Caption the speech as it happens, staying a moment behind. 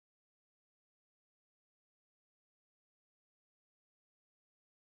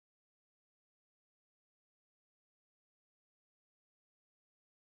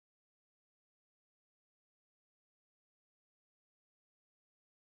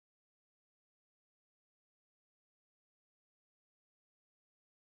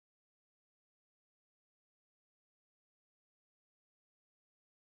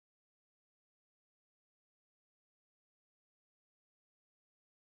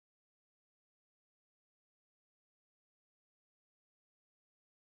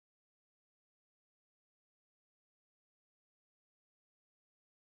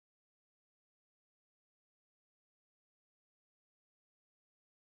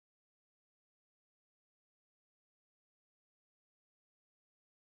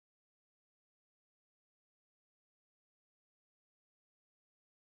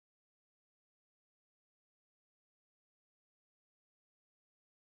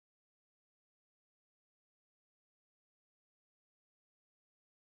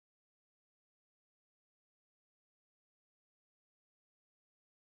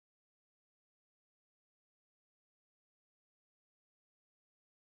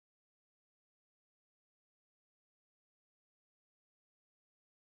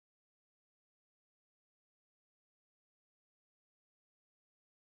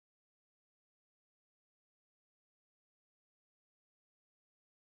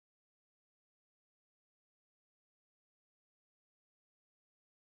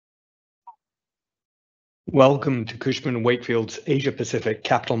Welcome to Cushman & Wakefield's Asia Pacific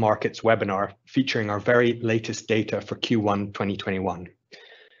Capital Markets webinar featuring our very latest data for Q1 2021.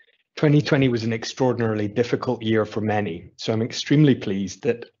 2020 was an extraordinarily difficult year for many, so I'm extremely pleased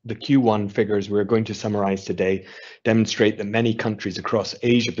that the Q1 figures we're going to summarize today demonstrate that many countries across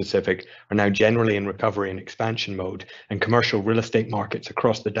Asia Pacific are now generally in recovery and expansion mode, and commercial real estate markets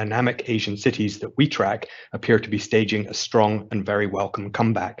across the dynamic Asian cities that we track appear to be staging a strong and very welcome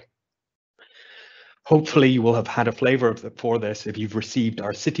comeback. Hopefully you will have had a flavor for this if you've received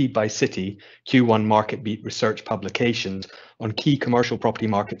our city-by-city Q1 Market Beat research publications on key commercial property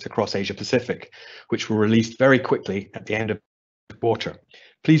markets across Asia Pacific, which were released very quickly at the end of the quarter.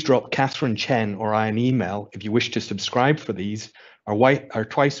 Please drop Catherine Chen or I an email if you wish to subscribe for these, our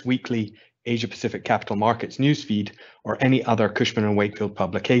twice weekly Asia Pacific Capital Markets newsfeed, or any other Cushman & Wakefield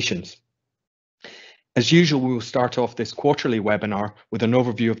publications. As usual, we will start off this quarterly webinar with an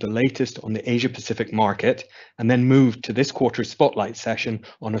overview of the latest on the Asia Pacific market, and then move to this quarter's spotlight session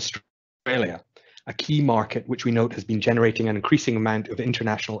on Australia, a key market which we note has been generating an increasing amount of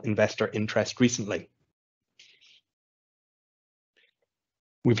international investor interest recently.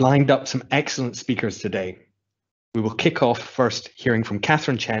 We've lined up some excellent speakers today. We will kick off first hearing from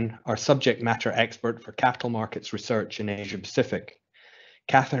Catherine Chen, our subject matter expert for capital markets research in Asia Pacific.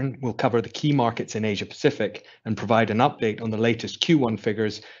 Catherine will cover the key markets in Asia Pacific and provide an update on the latest Q1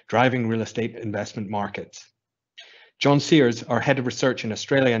 figures driving real estate investment markets. John Sears, our head of research in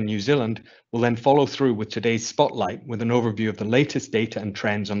Australia and New Zealand, will then follow through with today's spotlight with an overview of the latest data and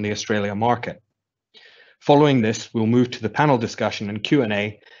trends on the Australia market. Following this, we'll move to the panel discussion and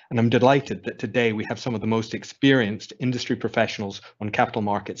Q&A, and I'm delighted that today we have some of the most experienced industry professionals on capital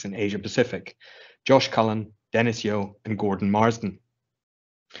markets in Asia Pacific: Josh Cullen, Dennis Yeo, and Gordon Marsden.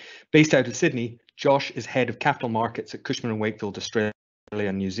 Based out of Sydney, Josh is head of capital markets at Cushman & Wakefield Australia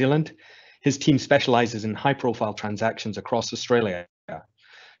and New Zealand. His team specializes in high-profile transactions across Australia.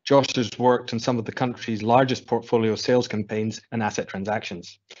 Josh has worked on some of the country's largest portfolio sales campaigns and asset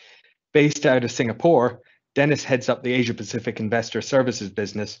transactions. Based out of Singapore, Dennis heads up the Asia Pacific Investor Services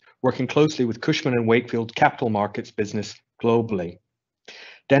business, working closely with Cushman & Wakefield capital markets business globally.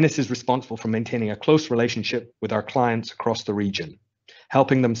 Dennis is responsible for maintaining a close relationship with our clients across the region,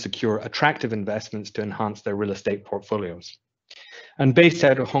 helping them secure attractive investments to enhance their real estate portfolios. And based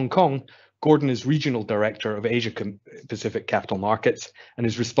out of Hong Kong, Gordon is Regional Director of Asia Pacific Capital Markets and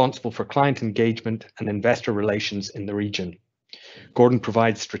is responsible for client engagement and investor relations in the region. Gordon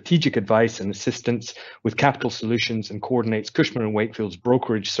provides strategic advice and assistance with capital solutions and coordinates Cushman & Wakefield's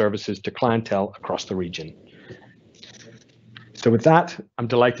brokerage services to clientele across the region. So with that, I'm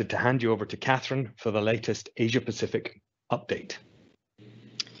delighted to hand you over to Catherine for the latest Asia Pacific update.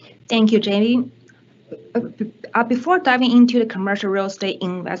 Thank you, Jamie. Before diving into the commercial real estate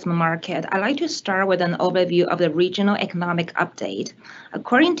investment market, I'd like to start with an overview of the regional economic update.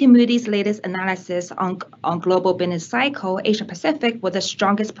 According to Moody's latest analysis on global business cycle, Asia Pacific was the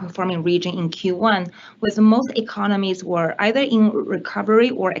strongest performing region in Q1, with most economies were either in recovery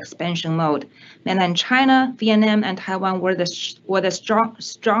or expansion mode. Mainland China, Vietnam, and Taiwan were the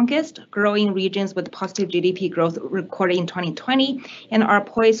strongest growing regions with positive GDP growth recorded in 2020 and are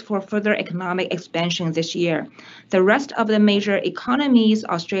poised for further economic expansion this year. The rest of the major economies,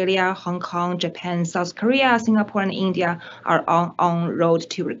 Australia, Hong Kong, Japan, South Korea, Singapore, and India, are on road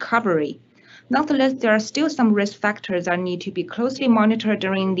to recovery. Nonetheless, there are still some risk factors that need to be closely monitored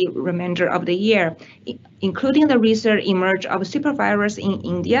during the remainder of the year, including the recent emergence of supervirus in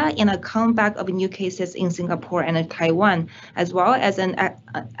India and a comeback of new cases in Singapore and Taiwan, as well as an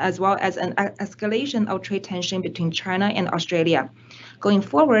escalation of trade tension between China and Australia. Going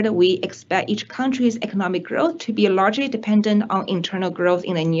forward, we expect each country's economic growth to be largely dependent on internal growth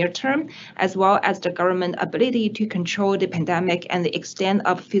in the near term, as well as the government's ability to control the pandemic and the extent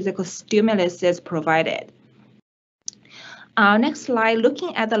of physical stimulus provided. Next slide,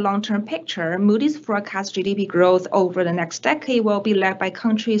 looking at the long-term picture, Moody's forecast GDP growth over the next decade will be led by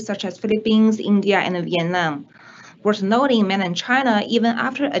countries such as Philippines, India, and Vietnam. Worth noting, mainland China, even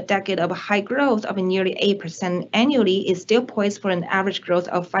after a decade of high growth of nearly 8% annually, is still poised for an average growth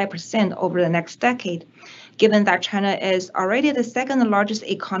of 5% over the next decade. Given that China is already the second largest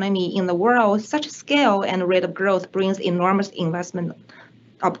economy in the world, such scale and rate of growth brings enormous investment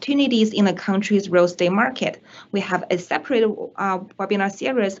opportunities in the country's real estate market. We have a separate webinar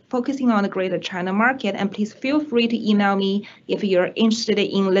series focusing on the Greater China market, and please feel free to email me if you're interested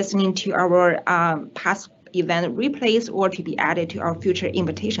in listening to our past event replays or to be added to our future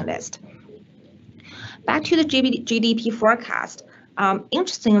invitation list. Back to the GDP forecast.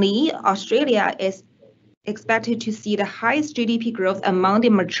 Interestingly, Australia is expected to see the highest GDP growth among the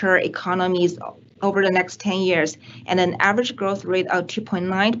mature economies over the next 10 years, and an average growth rate of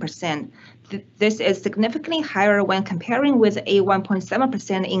 2.9%. This is significantly higher when comparing with a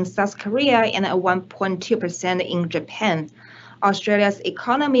 1.7% in South Korea and a 1.2% in Japan. Australia's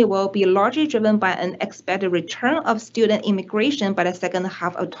economy will be largely driven by an expected return of student immigration by the second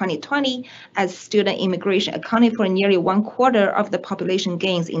half of 2020, as student immigration accounted for nearly 1/4 of the population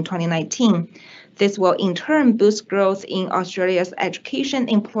gains in 2019. This will in turn boost growth in Australia's education,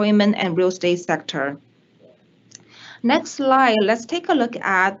 employment, and real estate sector. Next slide, let's take a look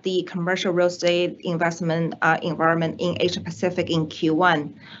at the commercial real estate investment environment in Asia Pacific in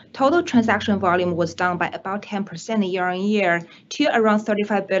Q1. Total transaction volume was down by about 10% year on year to around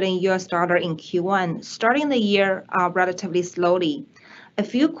 $35 billion in Q1, starting the year relatively slowly. A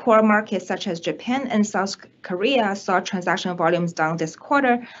few core markets such as Japan and South Korea saw transaction volumes down this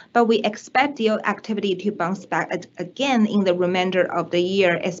quarter, but we expect deal activity to bounce back again in the remainder of the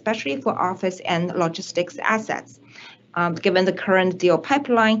year, especially for office and logistics assets. Given the current deal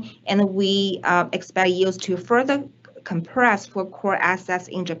pipeline, and we expect yields to further compress for core assets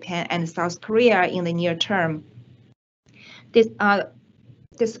in Japan and South Korea in the near term.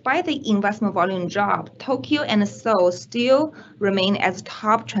 Despite the investment volume drop, Tokyo and Seoul still remain as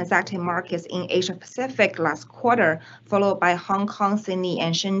top transacting markets in Asia Pacific last quarter, followed by Hong Kong, Sydney,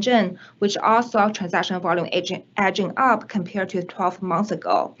 and Shenzhen, which all saw transaction volume edging up compared to 12 months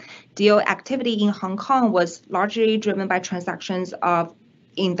ago. Deal activity in Hong Kong was largely driven by transactions of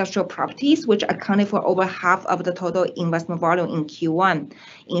industrial properties, which accounted for over half of the total investment volume in Q1.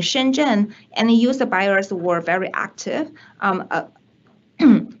 In Shenzhen, end-user buyers were very active,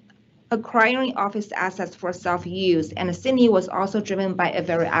 acquiring office assets for self-use, and Sydney was also driven by a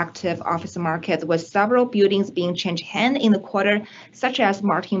very active office market with several buildings being changed hands in the quarter, such as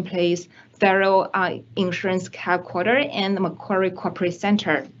Martin Place, Federal Insurance Headquarters, and the Macquarie Corporate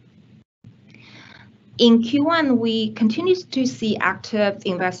Center. In Q1, we continue to see active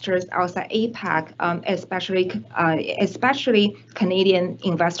investors outside APAC, especially Canadian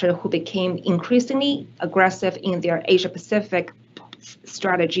investors who became increasingly aggressive in their Asia-Pacific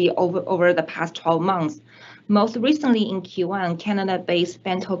strategy over the past 12 months. Most recently in Q1, Canada-based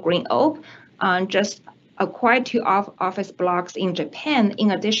Bento Green Oak just acquired 2 office blocks in Japan, in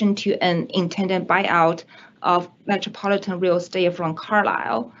addition to an intended buyout of metropolitan real estate from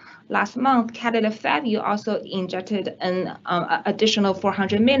Carlyle. Last month, Canada Fairview also injected an additional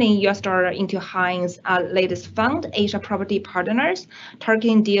 $400 million into Hines' latest fund, Asia Property Partners,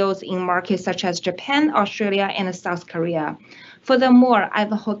 targeting deals in markets such as Japan, Australia, and South Korea. Furthermore,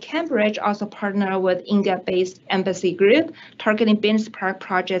 Ivanhoe Cambridge also partnered with India-based Embassy Group, targeting business park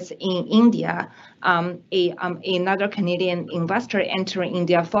projects in India. Another Canadian investor entering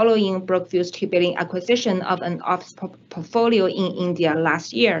India following Brookfield's $2 billion acquisition of an office portfolio in India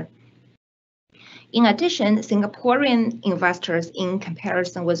last year. In addition, Singaporean investors, in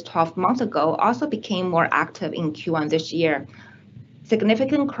comparison with 12 months ago, also became more active in Q1 this year.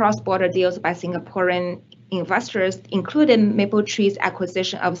 Significant cross-border deals by Singaporean investors included Mapletree's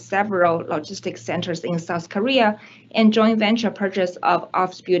acquisition of several logistics centers in South Korea and joint venture purchase of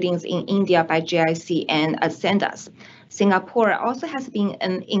office buildings in India by GIC and Ascendas. Singapore also has been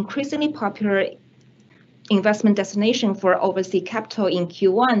an increasingly popular investment destination for overseas capital in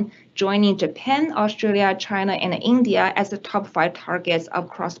Q1, joining Japan, Australia, China, and India as the top 5 targets of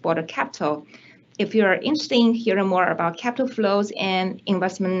cross-border capital. If you're interested in hearing more about capital flows and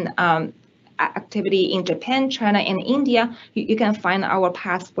investment activity in Japan, China, and India, you can find our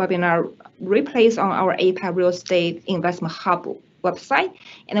past webinar replays on our APAC Real Estate Investment Hub website,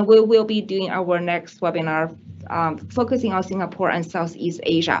 and we will be doing our next webinar focusing on Singapore and Southeast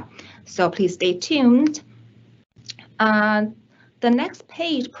Asia. So please stay tuned. The next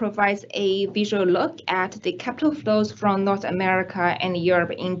page provides a visual look at the capital flows from North America and Europe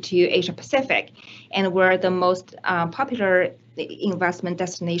into Asia Pacific, and where the most popular investment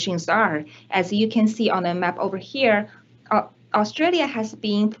destinations are. As you can see on the map over here, Australia has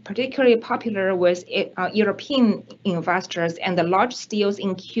been particularly popular with European investors, and the largest deals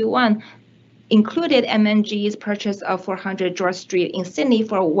in Q1 included M&G's purchase of 400 George Street in Sydney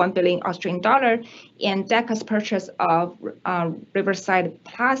for $1 billion Australian dollar, and Decca's purchase of Riverside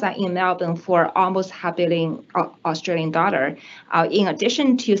Plaza in Melbourne for almost $500 million Australian dollar. In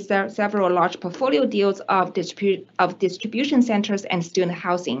addition to several large portfolio deals of distribution centers and student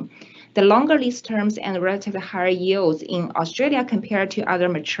housing. The longer lease terms and relatively higher yields in Australia compared to other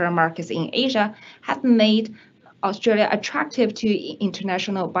mature markets in Asia have made Australia attractive to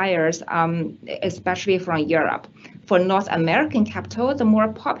international buyers, especially from Europe. For North American capital, the more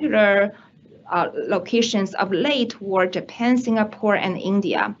popular locations of late were Japan, Singapore, and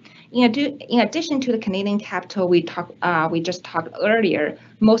India. In addition to the Canadian capital we just talked earlier,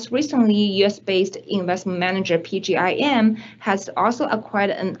 most recently, US-based investment manager PGIM has also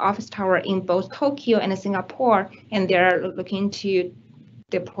acquired an office tower in both Tokyo and Singapore, and they're looking to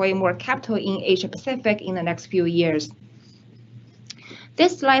deploy more capital in Asia Pacific in the next few years.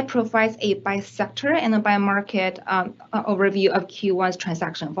 This slide provides a by-sector and a by-market overview of Q1's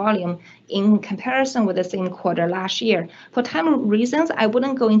transaction volume in comparison with the same quarter last year. For time reasons, I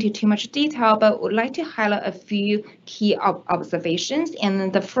wouldn't go into too much detail, but would like to highlight a few key observations.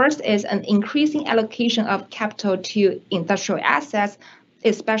 And the first is an increasing allocation of capital to industrial assets,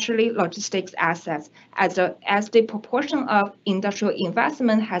 especially logistics assets, as the proportion of industrial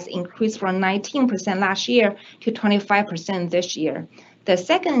investment has increased from 19% last year to 25% this year. The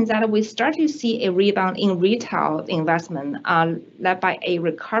second is that we start to see a rebound in retail investment led by a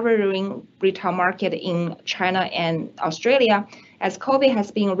recovering retail market in China and Australia, as COVID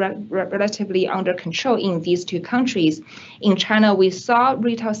has been relatively under control in these two countries. In China, we saw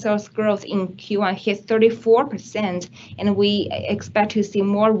retail sales growth in Q1 hit 34%, and we expect to see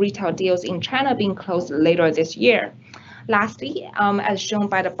more retail deals in China being closed later this year. Lastly, as shown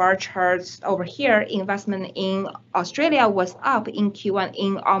by the bar charts over here, investment in Australia was up in Q1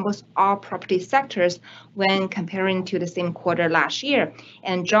 in almost all property sectors when comparing to the same quarter last year.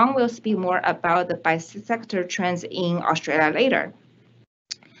 And John will speak more about the by-sector trends in Australia later.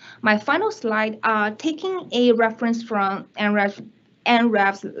 My final slide, taking a reference from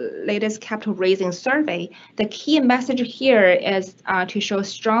NREF's latest capital raising survey, the key message here is to show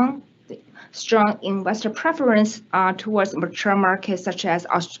strong investor preference towards mature markets such as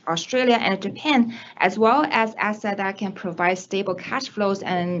Australia and Japan, as well as assets that can provide stable cash flows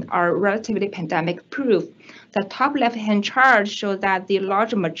and are relatively pandemic-proof. The top left-hand chart shows that the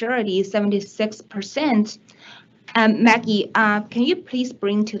large majority, 76%. Maggie, can you please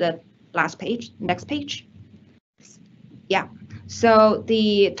bring to the next page? Yeah. So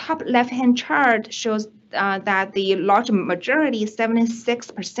the top left-hand chart shows that the large majority,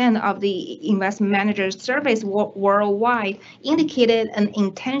 76% of the investment managers surveys worldwide, indicated an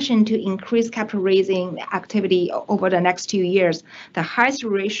intention to increase capital raising activity over the next 2 years, the highest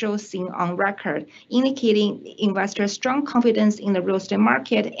ratio seen on record, indicating investors' strong confidence in the real estate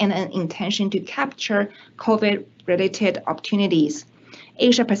market and an intention to capture COVID-related opportunities.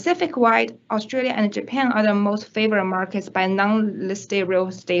 Asia Pacific-wide, Australia and Japan are the most favored markets by non-listed real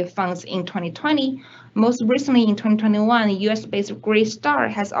estate funds in 2020. Most recently in 2021, US-based Greystar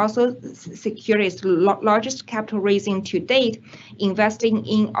has also secured its largest capital raising to date, investing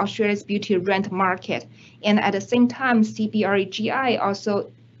in Australia's beauty rent market. And at the same time, CBRE also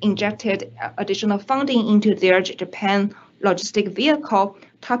injected additional funding into their Japan logistic vehicle,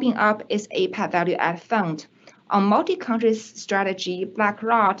 topping up its APAC value-add fund. On multi-country strategy,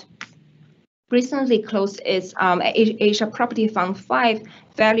 BlackRock recently closed its Asia Property Fund 5,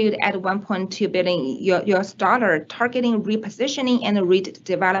 valued at $1.2 billion, targeting repositioning and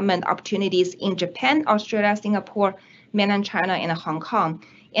redevelopment opportunities in Japan, Australia, Singapore, mainland China, and Hong Kong.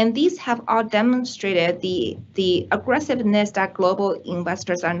 And these have all demonstrated the aggressiveness that global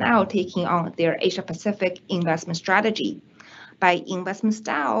investors are now taking on their Asia Pacific investment strategy. By investment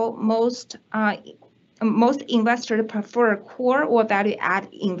style, most investors prefer core or value-add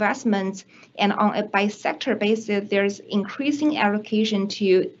investments, and on a by-sector basis, there's increasing allocation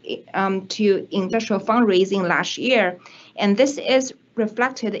to industrial fundraising last year, and this is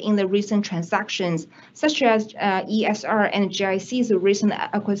reflected in the recent transactions, such as ESR and GIC's recent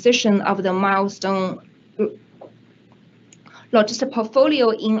acquisition of the Milestone logistic portfolio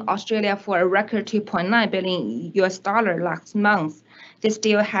in Australia for a record $2.9 billion last month. This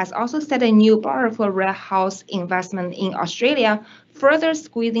deal has also set a new bar for warehouse investment in Australia, further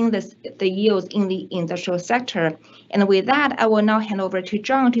squeezing the yields in the industrial sector. And with that, I will now hand over to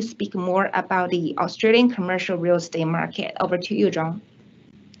John to speak more about the Australian commercial real estate market. Over to you, John.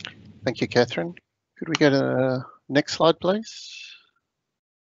 Thank you, Catherine. Could we go to the next slide, please?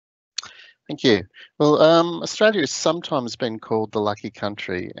 Thank you. Well, Australia has sometimes been called the lucky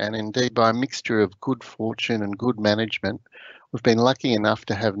country, and indeed by a mixture of good fortune and good management, we've been lucky enough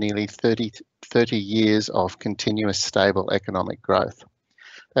to have nearly 30 years of continuous stable economic growth.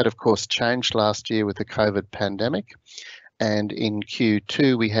 That, of course, changed last year with the COVID pandemic, and in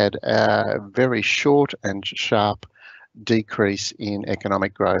Q2 we had a very short and sharp decrease in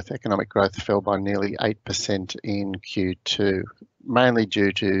economic growth. Economic growth fell by nearly 8% in Q2, mainly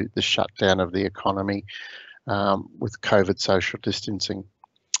due to the shutdown of the economy with COVID social distancing.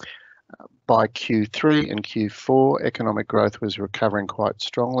 by Q3 and Q4, economic growth was recovering quite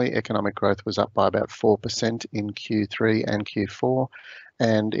strongly. Economic growth was up by about 4% in Q3 and Q4.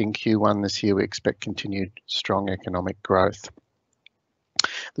 And in Q1 this year, we expect continued strong economic growth.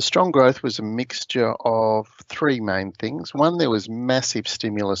 The strong growth was a mixture of three main things. One, there was massive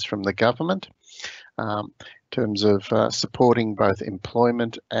stimulus from the government in terms of supporting both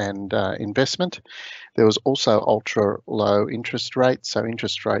employment and investment. There was also ultra low interest rates. So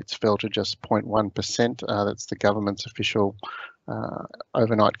interest rates fell to just 0.1%. That's the government's official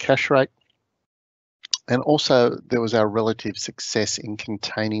overnight cash rate. And also there was our relative success in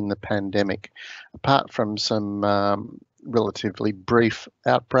containing the pandemic. Apart from some relatively brief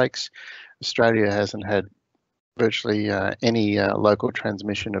outbreaks, Australia hasn't had virtually any local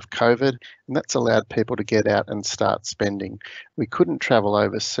transmission of COVID, and that's allowed people to get out and start spending. We couldn't travel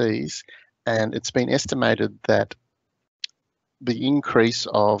overseas, and it's been estimated that the increase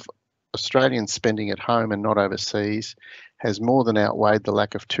of Australian spending at home and not overseas has more than outweighed the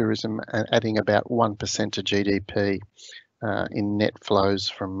lack of tourism, and adding about 1% to GDP in net flows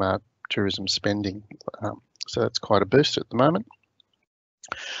from tourism spending. So that's quite a boost at the moment.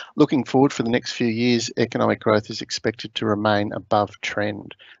 Looking forward for the next few years, economic growth is expected to remain above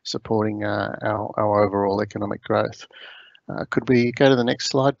trend, supporting our overall economic growth. Could we go to the next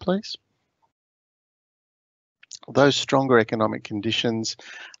slide, please? Those stronger economic conditions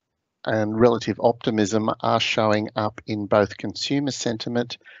and relative optimism are showing up in both consumer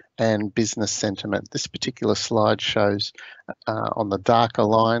sentiment and business sentiment. This particular slide shows on the darker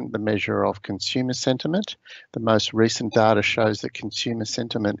line the measure of consumer sentiment. The most recent data shows that consumer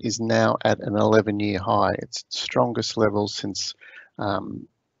sentiment is now at an 11-year high. It's its strongest level since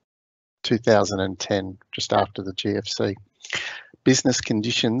 2010, just after the GFC. Business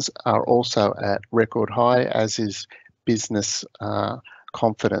conditions are also at record high, as is business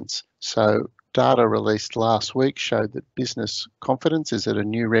confidence. So data released last week showed that business confidence is at a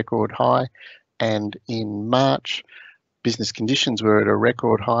new record high, and in March, business conditions were at a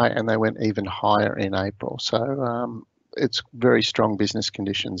record high, and they went even higher in April. So it's very strong business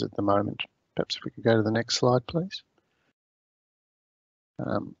conditions at the moment. Perhaps if we could go to the next slide, please.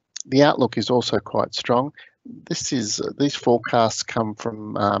 The outlook is also quite strong. These forecasts come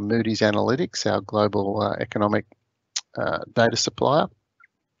from Moody's Analytics, our global economic data supplier.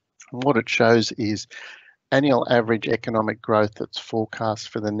 And what it shows is annual average economic growth that's forecast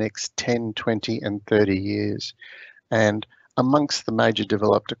for the next 10, 20 and 30 years. And amongst the major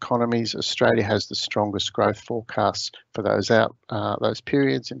developed economies, Australia has the strongest growth forecasts for those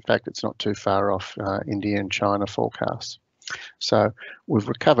periods. In fact, it's not too far off India and China forecasts. So we've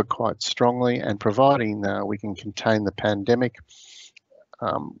recovered quite strongly, and providing we can contain the pandemic,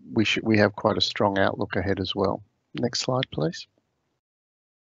 we have quite a strong outlook ahead as well. Next slide, please.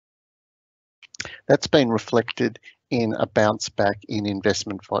 That's been reflected in a bounce back in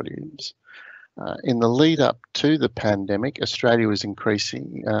investment volumes. In the lead up to the pandemic, Australia was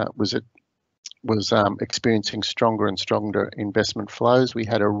experiencing stronger and stronger investment flows. We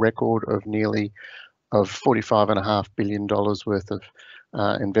had a record of nearly $45.5 billion worth of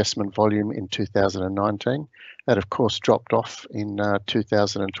investment volume in 2019. That of course dropped off in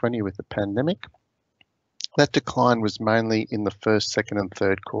 2020 with the pandemic. That decline was mainly in the first, second and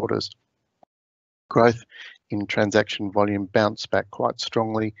third quarters. Growth in transaction volume bounced back quite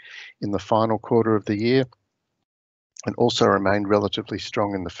strongly in the final quarter of the year, and also remained relatively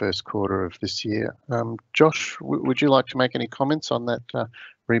strong in the first quarter of this year. Josh, would you like to make any comments on that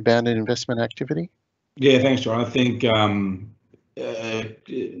rebound in investment activity? Yeah, thanks, John. I think to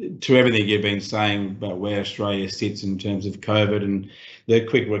everything you've been saying about where Australia sits in terms of COVID and the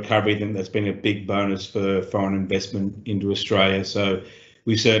quick recovery, I think that's been a big bonus for foreign investment into Australia. So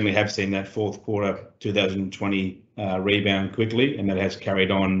we certainly have seen that fourth quarter 2020 rebound quickly, and that has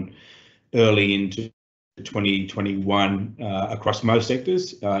carried on early into 2021 across most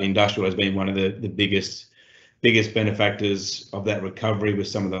sectors. Industrial has been one of the biggest benefactors of that recovery, with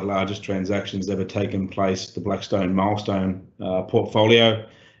some of the largest transactions that have taken place, the Blackstone Milestone portfolio,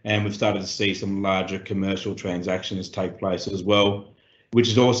 and we've started to see some larger commercial transactions take place as well, which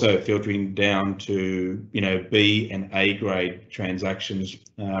is also filtering down to B and A grade transactions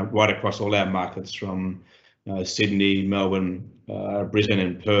right across all our markets, from Sydney, Melbourne, Brisbane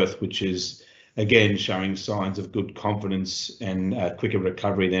and Perth, which is again showing signs of good confidence and quicker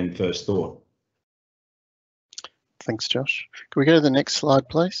recovery than first thought. Thanks, Josh. Can we go to the next slide,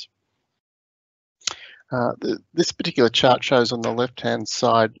 please? This particular chart shows on the left-hand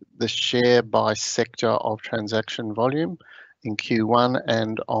side the share by sector of transaction volume in Q1,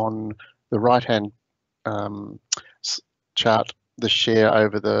 and on the right-hand chart, the share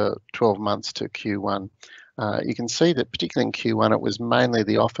over the 12 months to Q1. You can see that particularly in Q1, it was mainly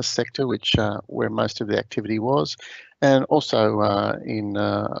the office sector, which where most of the activity was, and also in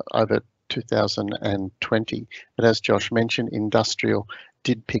over 2020. But as Josh mentioned, industrial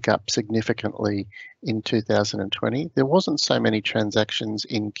did pick up significantly in 2020. There wasn't so many transactions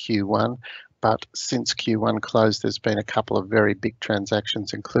in Q1, but since Q1 closed, there's been a couple of very big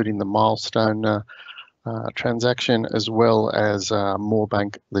transactions, including the Milestone transaction, as well as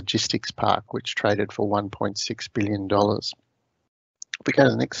Moorebank Logistics Park, which traded for $1.6 billion. If we go to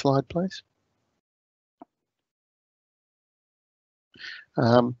the next slide, please.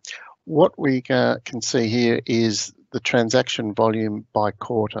 What we can see here is the transaction volume by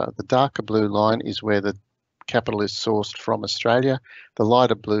quarter. The darker blue line is where the capital is sourced from Australia. The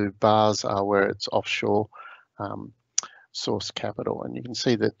lighter blue bars are where it's offshore source capital. And you can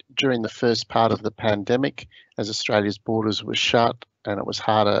see that during the first part of the pandemic, as Australia's borders were shut and it was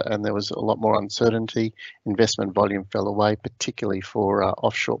harder and there was a lot more uncertainty, investment volume fell away, particularly for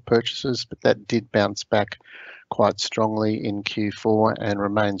offshore purchases, but that did bounce back quite strongly in Q4 and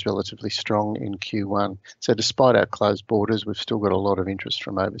remains relatively strong in Q1. So despite our closed borders, we've still got a lot of interest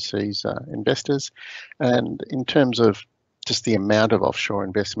from overseas investors. And in terms of just the amount of offshore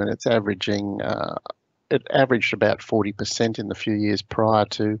investment, it's averaging it averaged about 40% in the few years prior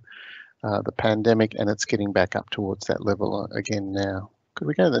to the pandemic, and it's getting back up towards that level again now. Could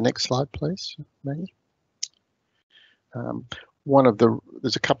we go to the next slide, please, Maggie?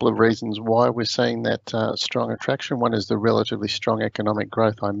 There's a couple of reasons why we're seeing that strong attraction. One is the relatively strong economic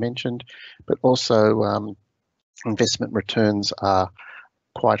growth I mentioned, but also investment returns are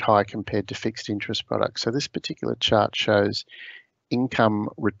quite high compared to fixed interest products. So this particular chart shows income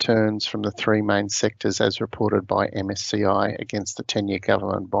returns from the three main sectors as reported by MSCI against the 10-year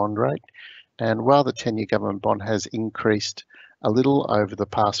government bond rate. And while the 10-year government bond has increased a little over the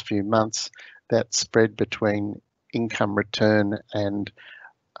past few months, that spread between income return and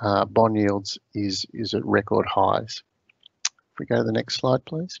bond yields is at record highs. If we go to the next slide,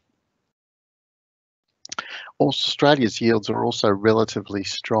 please. Australia's yields are also relatively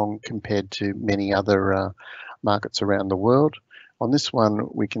strong compared to many other markets around the world. On this one,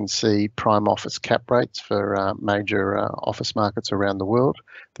 we can see prime office cap rates for major office markets around the world.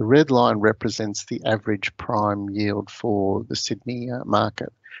 The red line represents the average prime yield for the Sydney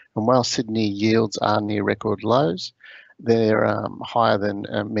market. And while Sydney yields are near record lows, they're higher than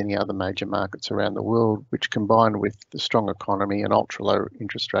many other major markets around the world, which combined with the strong economy and ultra low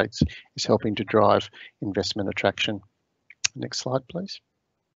interest rates is helping to drive investment attraction. Next slide, please.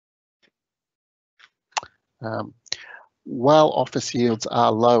 While office yields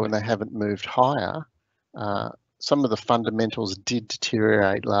are low and they haven't moved higher, some of the fundamentals did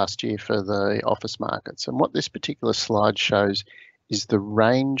deteriorate last year for the office markets. And what this particular slide shows is the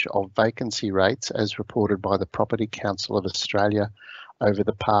range of vacancy rates as reported by the Property Council of Australia over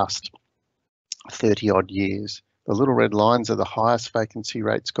the past 30 odd years. The little red lines are the highest vacancy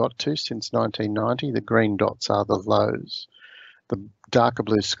rates got to since 1990. The green dots are the lows. The darker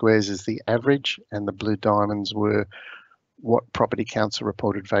blue squares is the average and the blue diamonds were what Property Council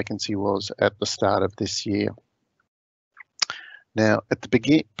reported vacancy was at the start of this year. Now, at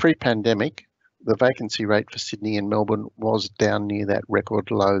the pre-pandemic, the vacancy rate for Sydney and Melbourne was down near that record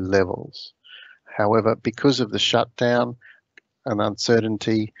low levels. However, because of the shutdown and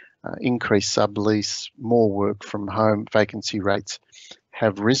uncertainty, increased sublease, more work from home, vacancy rates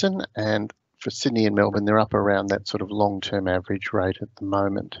have risen, and for Sydney and Melbourne, they're up around that sort of long-term average rate at the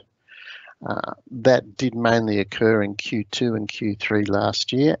moment. That did mainly occur in Q2 and Q3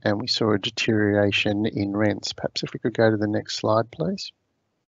 last year, and we saw a deterioration in rents. Perhaps if we could go to the next slide, please.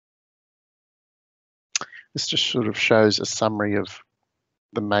 This just sort of shows a summary of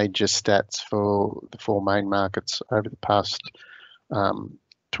the major stats for the four main markets over the past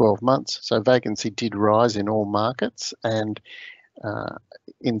 12 months. So vacancy did rise in all markets, and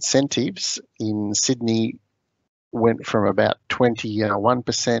incentives in Sydney went from about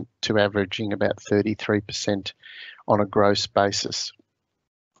 21% to averaging about 33% on a gross basis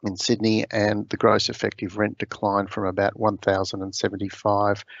in Sydney, and the gross effective rent declined from about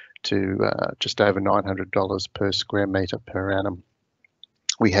 $1,075 to just over $900 per square metre per annum.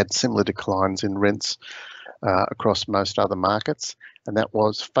 We had similar declines in rents across most other markets, and that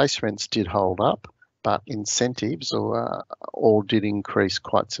was face rents did hold up, but incentives all did increase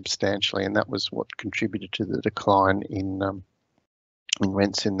quite substantially, and that was what contributed to the decline in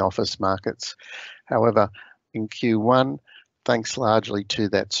rents in office markets. However, in Q1, thanks largely to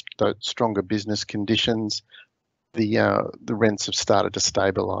those stronger business conditions, the rents have started to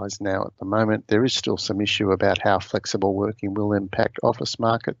stabilise now at the moment. There is still some issue about how flexible working will impact office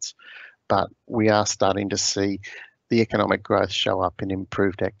markets, but we are starting to see the economic growth show up in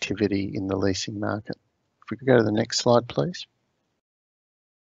improved activity in the leasing market. If we could go to the next slide, please.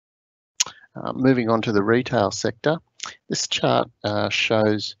 Moving on to the retail sector, this chart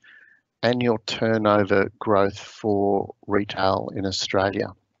shows annual turnover growth for retail in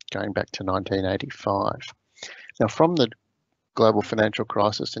Australia going back to 1985. Now, from the global financial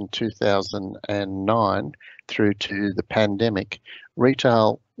crisis in 2009 through to the pandemic,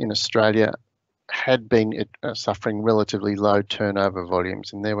 retail in Australia had been suffering relatively low turnover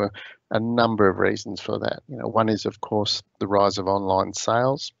volumes, and there were a number of reasons for that. One is, of course, the rise of online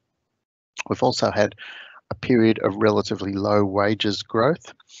sales. We've also had a period of relatively low wages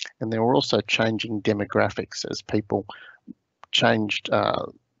growth, and there were also changing demographics as people changed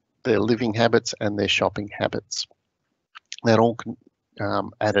their living habits and their shopping habits. That all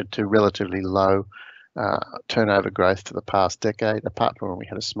added to relatively low turnover growth for the past decade, apart from when we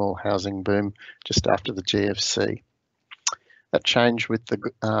had a small housing boom just after the GFC. That changed with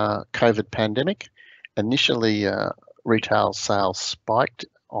the COVID pandemic. Initially, retail sales spiked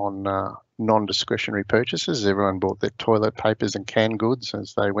on non-discretionary purchases. Everyone bought their toilet papers and canned goods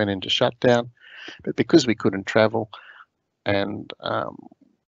as they went into shutdown. But because we couldn't travel and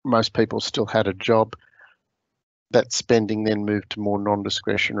most people still had a job, that spending then moved to more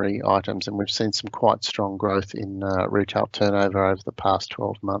non-discretionary items, and we've seen some quite strong growth in retail turnover over the past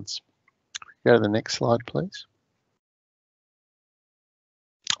 12 months. Go to the next slide, please.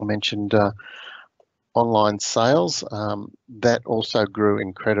 I mentioned online sales. That also grew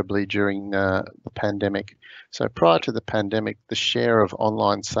incredibly during the pandemic. So prior to the pandemic, the share of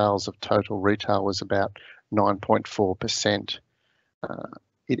online sales of total retail was about 9.4%.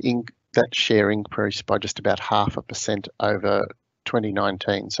 That share increased by just about 0.5% over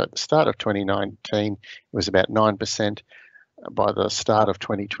 2019. So at the start of 2019, it was about 9%. By the start of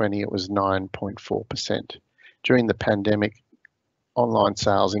 2020, it was 9.4%. During the pandemic, online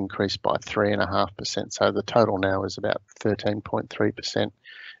sales increased by 3.5%. So the total now is about 13.3%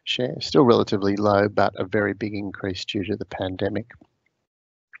 share. Still relatively low, but a very big increase due to the pandemic.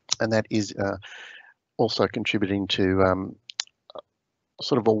 And that is also contributing to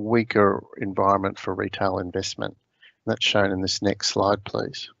sort of a weaker environment for retail investment. That's shown in this next slide,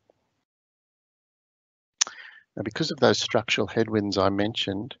 please. Now, because of those structural headwinds I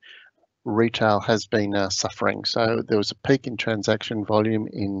mentioned, retail has been suffering. So there was a peak in transaction volume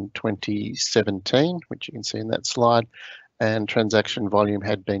in 2017, which you can see in that slide, and transaction volume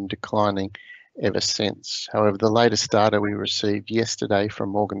had been declining ever since. However, the latest data we received yesterday from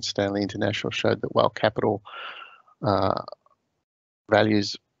Morgan Stanley International showed that while capital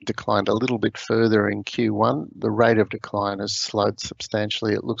values declined a little bit further in Q1, the rate of decline has slowed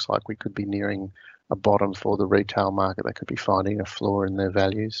substantially. It looks like we could be nearing a bottom for the retail market. They could be finding a floor in their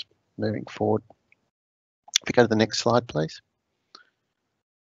values moving forward. If you go to the next slide, please.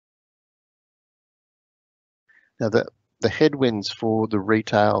 Now, the headwinds for the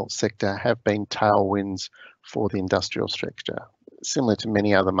retail sector have been tailwinds for the industrial sector, similar to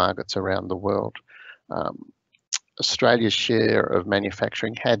many other markets around the world. Australia's share of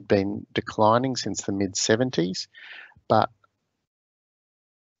manufacturing had been declining since the mid-70s, but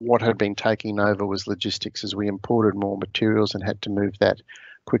what had been taking over was logistics as we imported more materials and had to move that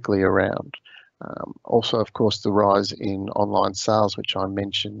quickly around. Also, of course, the rise in online sales, which I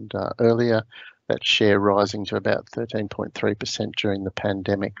mentioned earlier, that share rising to about 13.3% during the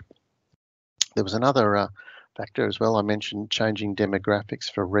pandemic. There was another factor as well. I mentioned changing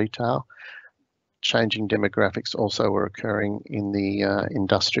demographics for retail. Changing demographics also were occurring in the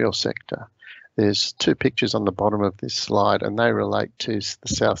industrial sector. There's two pictures on the bottom of this slide, and they relate to the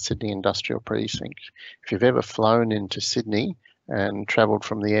South Sydney Industrial Precinct. If you've ever flown into Sydney and travelled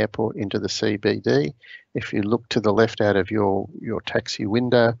from the airport into the CBD, if you look to the left out of your taxi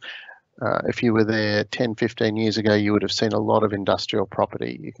window, if you were there 10, 15 years ago, you would have seen a lot of industrial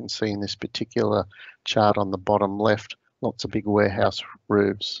property. You can see in this particular chart on the bottom left, lots of big warehouse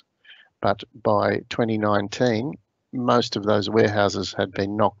roofs. But by 2019, most of those warehouses had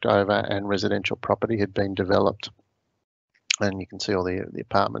been knocked over and residential property had been developed. And you can see all the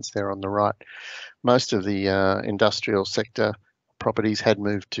apartments there on the right. Most of the industrial sector properties had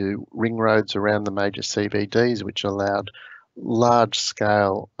moved to ring roads around the major CBDs, which allowed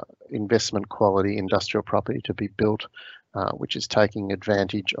large-scale investment quality industrial property to be built, which is taking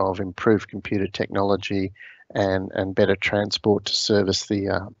advantage of improved computer technology and better transport to service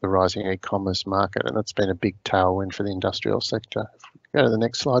the rising e-commerce market. And that's been a big tailwind for the industrial sector. If we go to the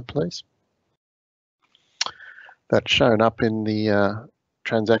next slide, please. That's shown up in the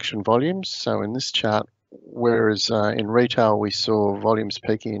transaction volumes. So in this chart, whereas in retail we saw volumes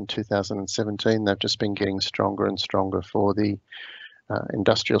peaking in 2017, they've just been getting stronger and stronger for the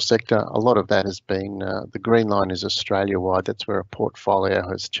industrial sector. A lot of that has been, the green line is Australia-wide. That's where a portfolio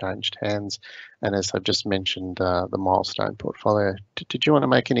has changed hands. And as I've just mentioned, the Milestone portfolio. Did you want to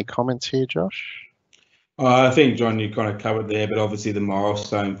make any comments here, Josh? I think, John, you kind of covered there, but obviously the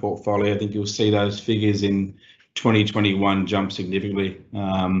Milestone portfolio, I think you'll see those figures in 2021 jump significantly.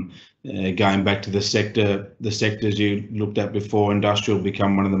 Going back to the sectors you looked at before, industrial will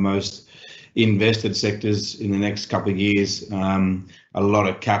become one of the most invested sectors in the next couple of years. A lot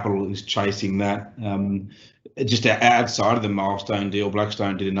of capital is chasing that. Just outside of the Milestone deal,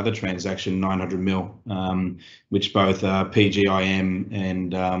 Blackstone did another transaction, 900 mil, which both PGIM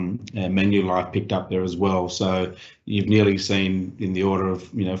and Manulife picked up there as well. So you've nearly seen in the order of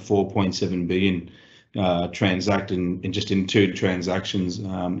 4.7 billion transact in just in 2 transactions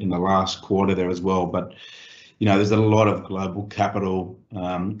in the last quarter there as well. But there's a lot of global capital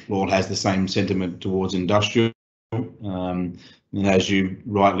all has the same sentiment towards industrial. And as you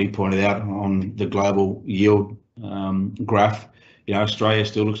rightly pointed out on the global yield graph, Australia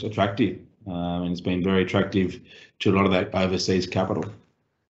still looks attractive, and it's been very attractive to a lot of that overseas capital.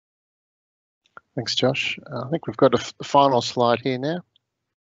 Thanks, Josh. I think we've got a final slide here now.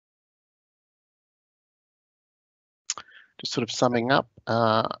 Just sort of summing up,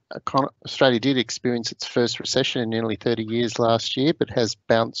 Australia did experience its first recession in nearly 30 years last year, but has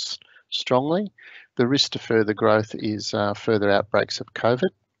bounced strongly. The risk to further growth is further outbreaks of COVID,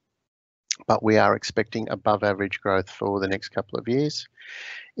 but we are expecting above average growth for the next couple of years.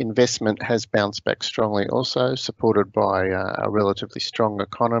 Investment has bounced back strongly also, supported by a relatively strong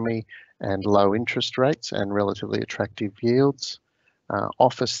economy and low interest rates and relatively attractive yields.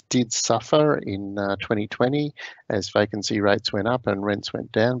 Office did suffer in 2020 as vacancy rates went up and rents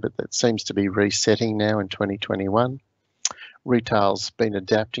went down, but that seems to be resetting now in 2021. Retail's been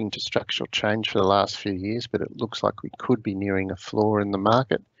adapting to structural change for the last few years, but it looks like we could be nearing a floor in the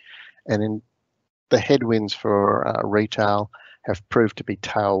market. And in the headwinds for retail have proved to be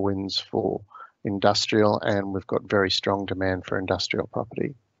tailwinds for industrial, and we've got very strong demand for industrial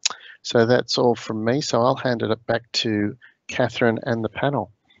property. So that's all from me. So I'll hand it back to Catherine and the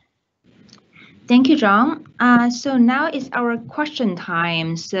panel. Thank you, John. So now is our question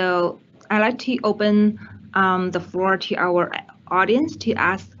time. So I'd like to open the floor to our audience to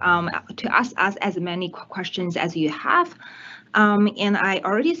ask us as many questions as you have. And I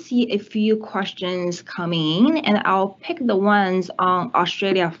already see a few questions coming in, and I'll pick the ones on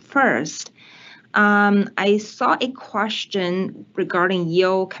Australia first. I saw a question regarding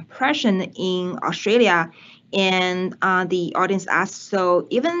yield compression in Australia, and the audience asked, so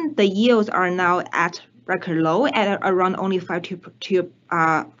even the yields are now at record low at around only 4 to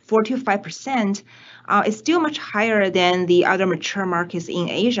 5%, it's still much higher than the other mature markets in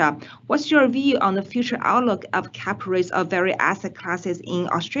Asia. What's your view on the future outlook of cap rates of various asset classes in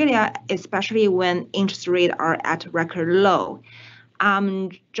Australia, especially when interest rates are at record low?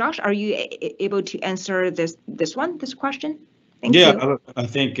 Josh, are you able to answer this question? Thank you. I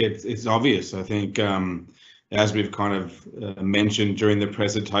think it's obvious. I think as we've kind of mentioned during the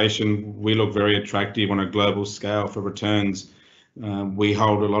presentation, we look very attractive on a global scale for returns. We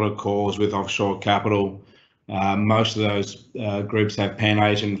hold a lot of calls with offshore capital. Most of those groups have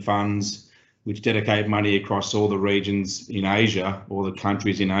Pan-Asian funds, which dedicate money across all the regions in Asia, all the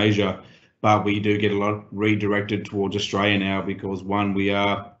countries in Asia. But we do get a lot redirected towards Australia now because, one, we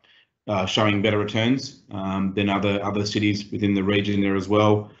are showing better returns than other cities within the region there as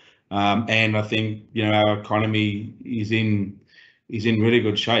well. And I think our economy is in really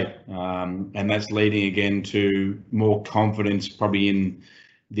good shape, and that's leading again to more confidence probably in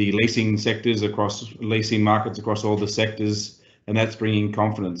the leasing markets across all the sectors, and that's bringing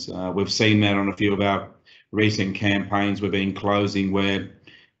confidence. We've seen that on a few of our recent campaigns we've been closing where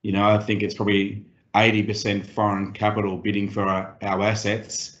I think it's probably 80% foreign capital bidding for our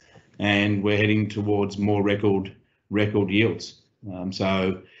assets, and we're heading towards more record yields.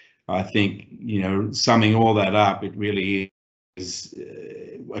 So I think, summing all that up, it really is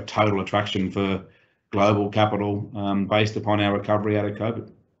a total attraction for global capital based upon our recovery out of COVID.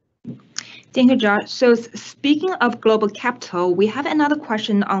 Thank you, Josh. So speaking of global capital, we have another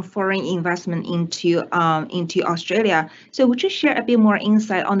question on foreign investment into Australia. So would you share a bit more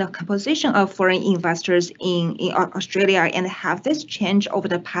insight on the composition of foreign investors in Australia, and have this changed over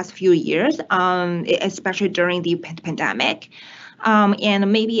the past few years, especially during the pandemic?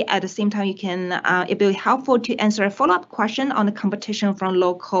 And maybe at the same time, you can it'd be helpful to answer a follow-up question on the competition from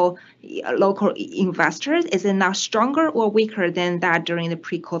local investors. Is it now stronger or weaker than that during the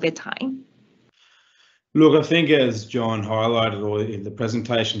pre-COVID time? Look, I think as John highlighted, or in the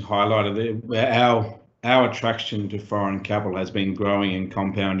presentation highlighted, our attraction to foreign capital has been growing and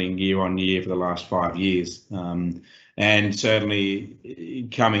compounding year on year for the last 5 years. And certainly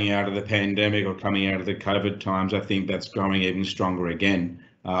coming out of the pandemic or coming out of the COVID times, I think that's growing even stronger again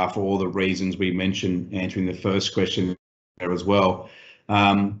for all the reasons we mentioned answering the first question there as well.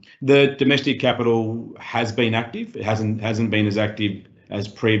 The domestic capital has been active. It hasn't been as active as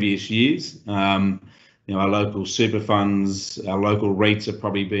previous years. Our local super funds, our local REITs have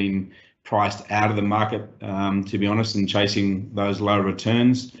probably been priced out of the market, to be honest, and chasing those low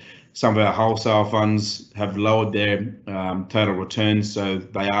returns. Some of our wholesale funds have lowered their total returns, so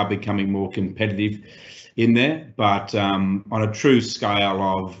they are becoming more competitive in there. But on a true scale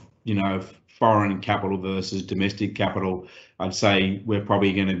of, foreign capital versus domestic capital, I'd say we're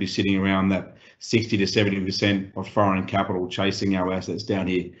probably going to be sitting around that 60 to 70% of foreign capital chasing our assets down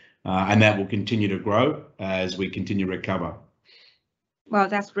here. And that will continue to grow as we continue to recover. Well,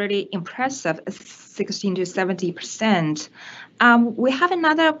 that's really impressive, 16 to 70%. We have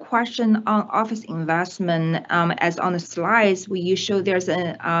another question on office investment. As on the slides, you show there's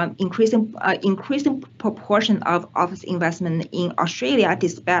an increasing proportion of office investment in Australia,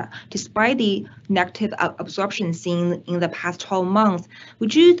 despite the negative absorption seen in the past 12 months.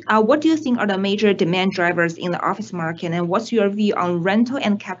 What do you think are the major demand drivers in the office market, and what's your view on rental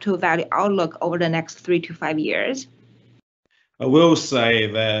and capital value outlook over the next 3 to 5 years? I will say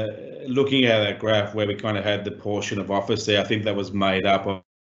that looking at that graph where we kind of had the portion of office there, I think that was made up of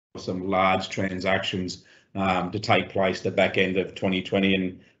some large transactions to take place the back end of 2020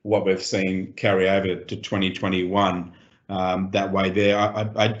 and what we've seen carry over to 2021 that way there.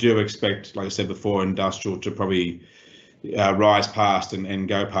 I do expect, like I said before, industrial to probably rise past and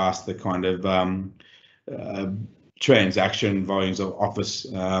go past the kind of transaction volumes of office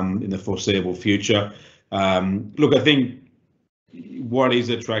in the foreseeable future. Look, I think what is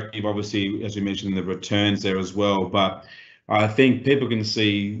attractive, obviously, as we mentioned, the returns there as well. But I think people can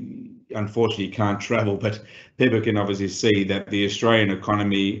see, unfortunately, you can't travel, but people can obviously see that the Australian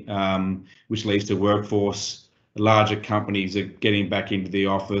economy, which leads to workforce, larger companies are getting back into the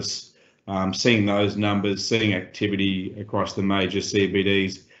office, seeing those numbers, seeing activity across the major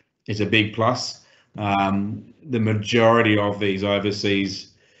CBDs is a big plus. The majority of these overseas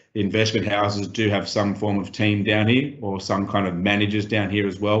investment houses do have some form of team down here or some kind of managers down here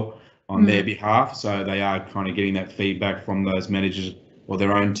as well on their behalf. So they are kind of getting that feedback from those managers or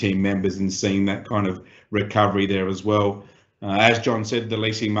their own team members and seeing that kind of recovery there as well. As John said, the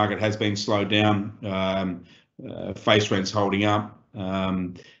leasing market has been slowed down. Face rents holding up.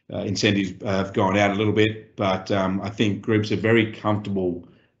 Incentives have gone out a little bit, but I think groups are very comfortable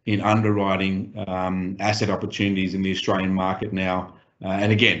in underwriting asset opportunities in the Australian market now.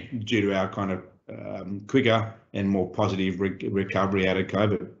 And again, due to our kind of quicker and more positive recovery out of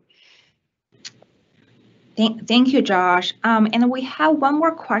COVID. Thank you, Josh. And we have one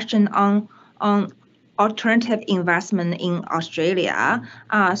more question on alternative investment in Australia.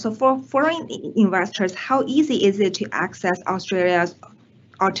 So for foreign investors, how easy is it to access Australia's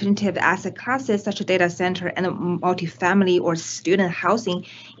alternative asset classes such as data center and multifamily or student housing?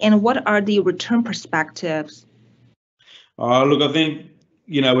 And what are the return perspectives? Look, I think,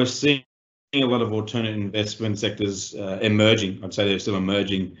 we're seeing a lot of alternate investment sectors emerging. I'd say they're still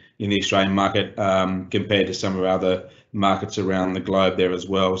emerging in the Australian market compared to some of our other markets around the globe there as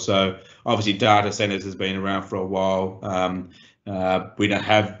well. So obviously data centers has been around for a while. We don't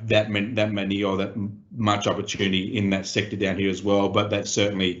have that many or that much opportunity in that sector down here as well, but that's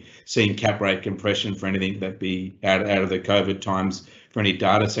certainly seen cap rate compression for anything that be out of the COVID times for any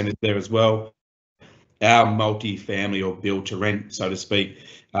data centers there as well. Our multi-family or build to rent, so to speak,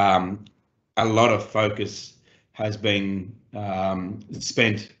 a lot of focus has been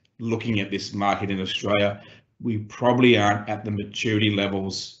spent looking at this market in Australia. We probably aren't at the maturity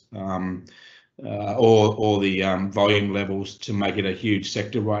levels or the volume levels to make it a huge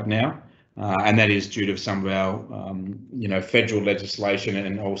sector right now. And that is due to some of our, federal legislation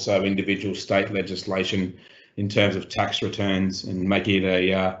and also individual state legislation in terms of tax returns and making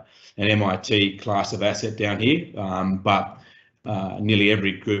it an MIT class of asset down here. But nearly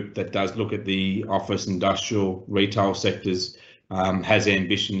every group that does look at the office, industrial, retail sectors has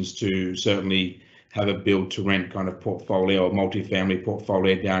ambitions to certainly have a build to rent kind of portfolio or multifamily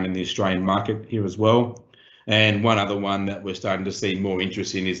portfolio down in the Australian market here as well. And one other one that we're starting to see more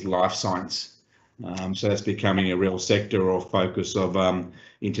interest in is life science. So that's becoming a real sector or focus of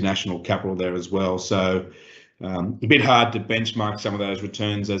international capital there as well. So a bit hard to benchmark some of those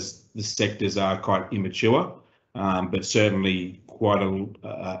returns as the sectors are quite immature, but certainly quite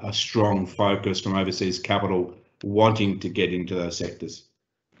a strong focus from overseas capital wanting to get into those sectors.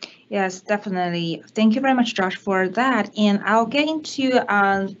 Yes, definitely. Thank you very much, Josh, for that. And I'll get into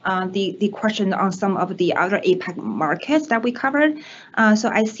the question on some of the other APAC markets that we covered. So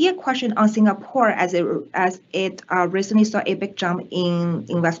I see a question on Singapore as it recently saw a big jump in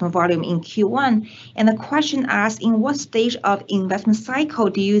investment volume in Q1. And the question asks, in what stage of investment cycle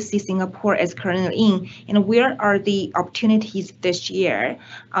do you see Singapore as currently in, and where are the opportunities this year?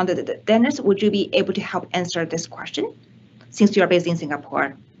 Dennis, would you be able to help answer this question since you are based in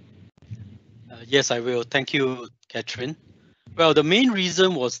Singapore? Yes, I will. Thank you, Catherine. Well, the main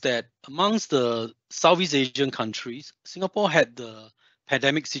reason was that amongst the Southeast Asian countries, Singapore had the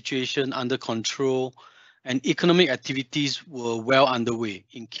pandemic situation under control and economic activities were well underway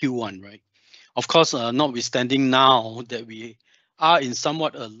in Q1, right? Of course, notwithstanding now that we are in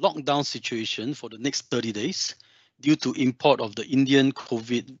somewhat a lockdown situation for the next 30 days due to import of the Indian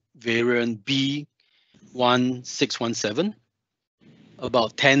COVID variant B1617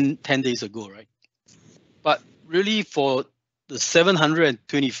 about 10 days ago, right? But really for the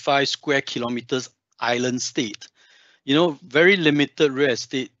 725 square kilometers island state, very limited real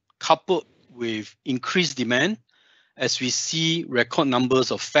estate coupled with increased demand as we see record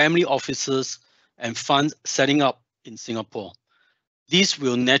numbers of family offices and funds setting up in Singapore. This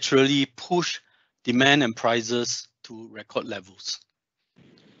will naturally push demand and prices to record levels.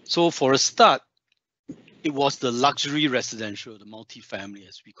 So for a start, it was the luxury residential, the multifamily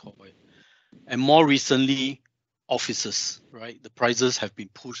as we call it. And more recently, offices, right? The prices have been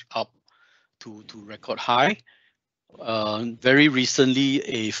pushed up to record high. Very recently,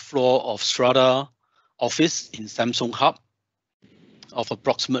 a floor of Strata office in Samsung Hub of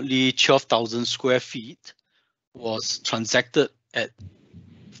approximately 12,000 square feet was transacted at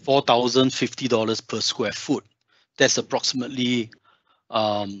 $4,050 per square foot. That's approximately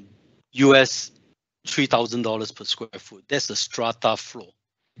US $3,000 per square foot. That's the Strata floor,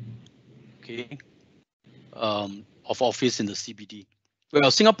 okay, of office in the CBD. Well,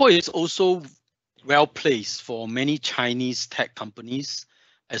 Singapore is also well placed for many Chinese tech companies,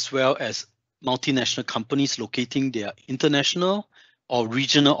 as well as multinational companies locating their international or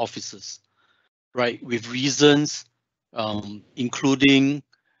regional offices, right? With reasons including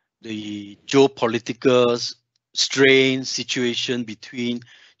the geopolitical strain situation between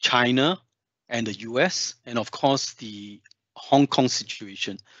China and the US, and of course the Hong Kong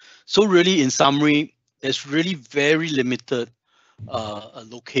situation. So really, in summary, there's really very limited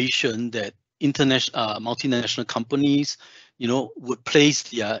location that multinational companies, would place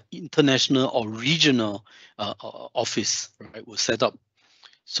their international or regional office, right? Will set up.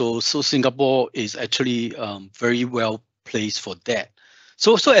 So Singapore is actually very well placed for that.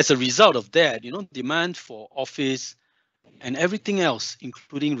 So as a result of that, demand for office and everything else,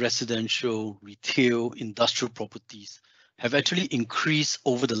 including residential, retail, industrial properties, have actually increased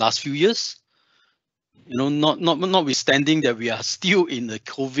over the last few years. Notwithstanding that we are still in the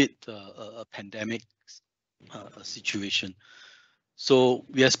COVID pandemic situation. So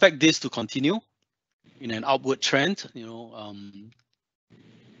we expect this to continue in an upward trend.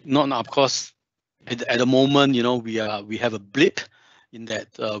 Not of course at the moment. We have a blip in that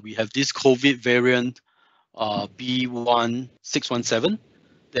we have this COVID variant B1617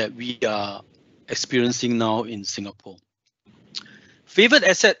 that we are experiencing now in Singapore. Favored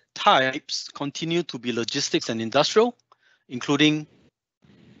asset types continue to be logistics and industrial, including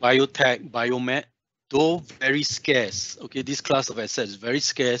biotech, biomed, though very scarce. Okay, this class of assets is very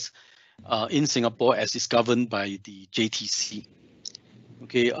scarce in Singapore as is governed by the JTC.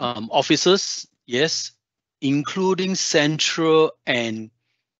 Okay, offices, yes, including central and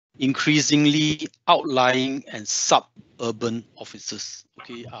increasingly outlying and suburban offices,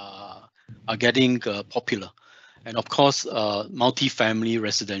 okay, are getting popular. And of course, multifamily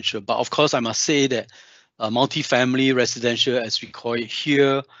residential. But of course, I must say that multifamily residential, as we call it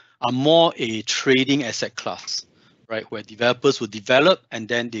here, are more a trading asset class, right? Where developers would develop and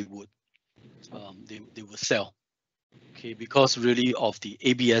then they would sell. Okay, because really of the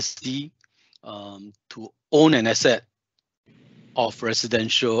ABSD, to own an asset of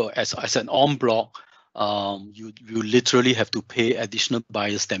residential as an en bloc, you literally have to pay additional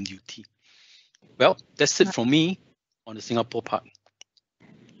buyer's stamp duty. Well, that's it from me on the Singapore part.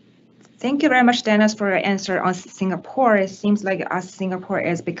 Thank you very much, Dennis, for your answer on Singapore. It seems like Singapore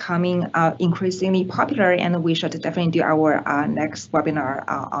is becoming increasingly popular, and we should definitely do our next webinar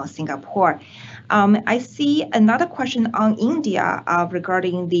on Singapore. I see another question on India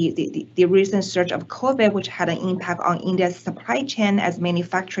regarding the recent surge of COVID, which had an impact on India's supply chain as many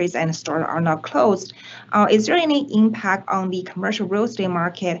factories and stores are now closed. Is there any impact on the commercial real estate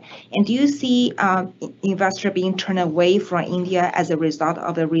market? And do you see investors being turned away from India as a result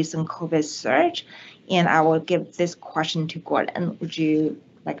of the recent COVID surge? And I will give this question to Gordon. Would you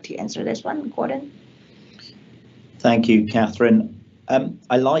like to answer this one, Gordon? Thank you, Catherine.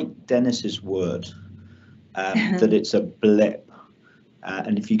 I like Dennis's word, that it's a blip.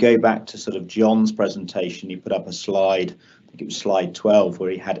 And if you go back to sort of John's presentation, he put up a slide, I think it was slide 12,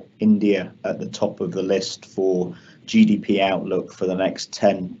 where he had India at the top of the list for GDP outlook for the next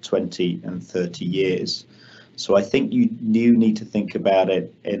 10, 20 and 30 years. So I think you do need to think about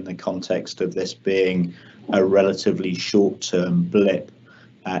it in the context of this being a relatively short-term blip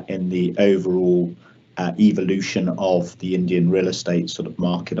in the overall evolution of the Indian real estate sort of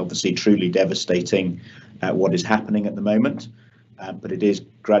market. Obviously truly devastating what is happening at the moment, but it is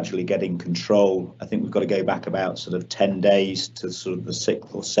gradually getting control. I think we've got to go back about sort of 10 days to sort of the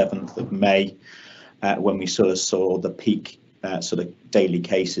 6th or 7th of May when we sort of saw the peak sort of daily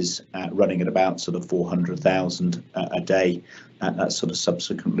cases running at about sort of 400,000 a day. That sort of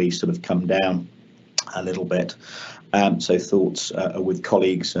subsequently sort of come down a little bit. So thoughts with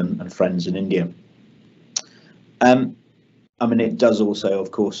colleagues and friends in India. I mean, it does also, of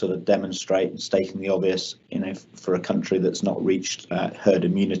course, sort of demonstrate, stating the obvious, you know, for a country that's not reached herd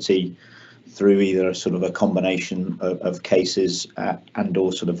immunity through either a sort of a combination of cases and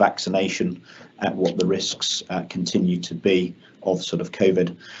or sort of vaccination, what the risks continue to be of sort of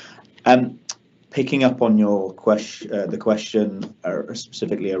COVID. Picking up on your question, the question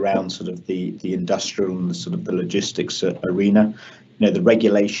specifically around sort of the industrial and the sort of the logistics arena. You know, the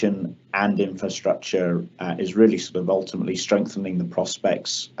regulation and infrastructure is really sort of ultimately strengthening the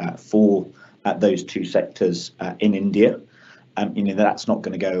prospects for those two sectors in India. You know, that's not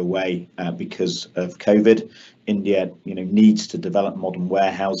going to go away because of COVID. India, you know, needs to develop modern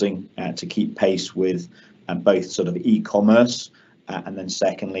warehousing to keep pace with both sort of e-commerce and then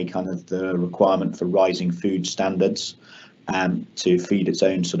secondly, kind of the requirement for rising food standards to feed its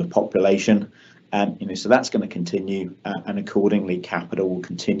own sort of population. You know, so that's going to continue, and accordingly, capital will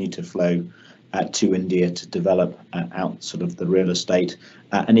continue to flow to India to develop out sort of the real estate.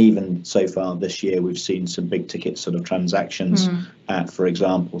 And even so far this year, we've seen some big ticket sort of transactions. For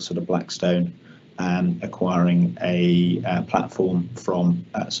example, sort of Blackstone acquiring a platform from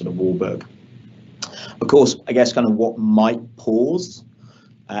sort of Warburg. Of course, I guess kind of what might pause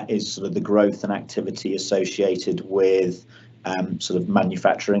is sort of the growth and activity associated with sort of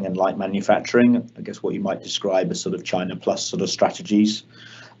manufacturing and light manufacturing. I guess what you might describe as sort of China plus sort of strategies.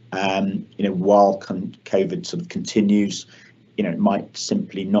 You know, while COVID sort of continues, you know, it might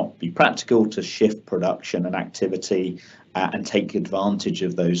simply not be practical to shift production and activity and take advantage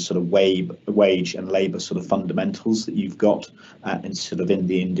of those sort of wage and labour sort of fundamentals that you've got in sort of in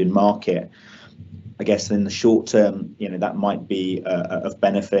the Indian market. I guess in the short term, you know, that might be of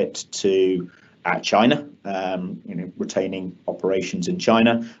benefit to China, you know, retaining operations in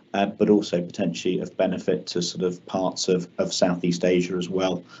China, but also potentially of benefit to sort of parts of Southeast Asia as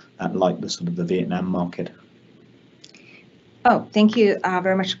well, like the sort of the Vietnam market. Oh, thank you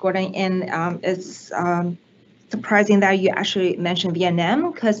very much, Gordon. And it's surprising that you actually mentioned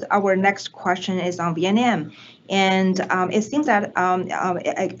Vietnam, because our next question is on Vietnam. And it seems that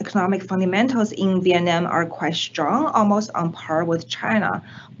economic fundamentals in Vietnam are quite strong, almost on par with China.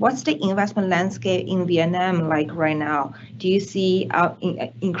 What's the investment landscape in Vietnam like right now? Do you see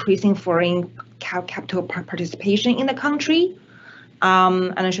increasing foreign capital participation in the country? I'm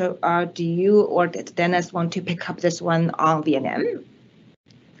not sure, do you or Dennis want to pick up this one on Vietnam?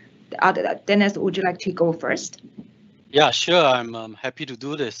 Dennis, would you like to go first? Yeah, sure. I'm happy to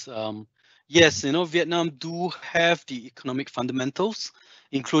do this. Yes, you know, Vietnam do have the economic fundamentals,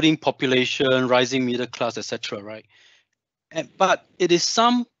 including population, rising middle class, etc. Right? But it is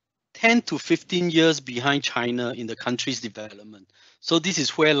some 10 to 15 years behind China in the country's development. So this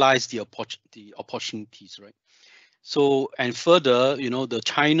is where lies the opportunities, right? So, and further, you know, the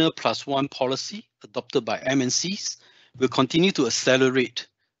China +1 policy adopted by MNCs will continue to accelerate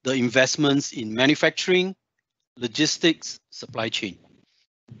the investments in manufacturing, logistics, supply chain.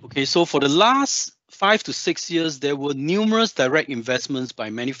 Okay, so for the last 5 to 6 years, there were numerous direct investments by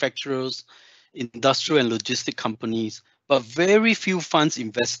manufacturers, industrial and logistic companies, but very few funds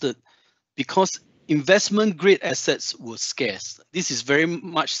invested because investment grade assets were scarce. This is very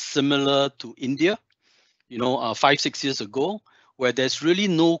much similar to India, 5-6 years ago, where there's really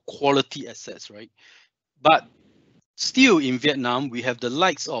no quality assets, right? But still in Vietnam, we have the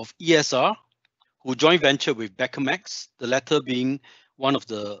likes of ESR, who joint venture with Beckermax, the latter being one of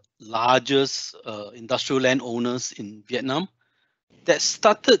the largest industrial land owners in Vietnam, that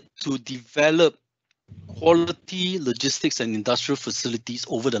started to develop quality logistics and industrial facilities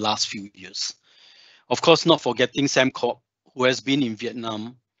over the last few years. Of course, not forgetting Sembcorp, who has been in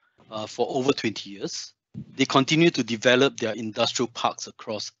Vietnam for over 20 years. They continue to develop their industrial parks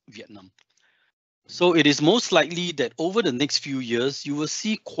across Vietnam. So it is most likely that over the next few years, you will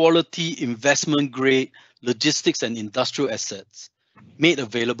see quality investment grade logistics and industrial assets made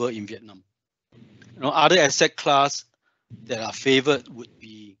available in Vietnam. Other asset class that are favored would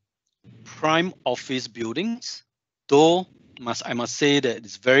be prime office buildings, though I must say that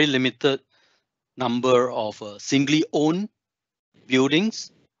it's very limited number of singly owned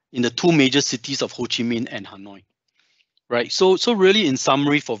buildings in the two major cities of Ho Chi Minh and Hanoi, right? So really, in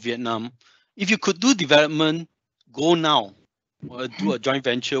summary, for Vietnam, if you could do development, go now, or do a joint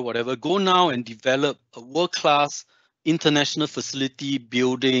venture, whatever. Go now and develop a world-class international facilities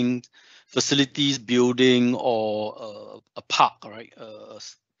building, or a park, right?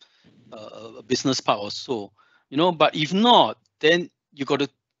 A business park or so, But if not, then you got to.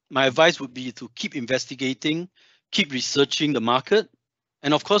 My advice would be to keep investigating, keep researching the market,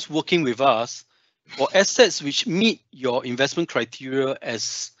 and of course, working with us for assets which meet your investment criteria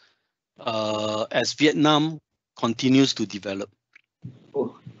as Vietnam continues to develop.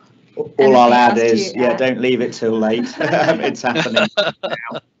 All I'll add is, don't leave it till late. It's happening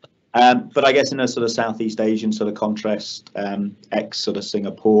now. But I guess in a sort of Southeast Asian sort of contrast, ex sort of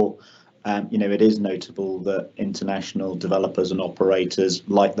Singapore, it is notable that international developers and operators,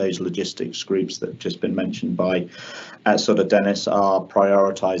 like those logistics groups that have just been mentioned by sort of Dennis, are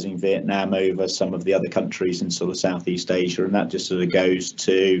prioritising Vietnam over some of the other countries in sort of Southeast Asia, and that just sort of goes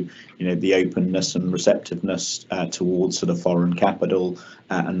to the openness and receptiveness towards sort of foreign capital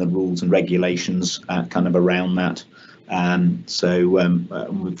and the rules and regulations kind of around that. So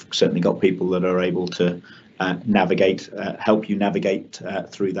we've certainly got people that are able to help you navigate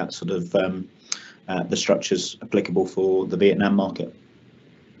through that sort of the structures applicable for the Vietnam market.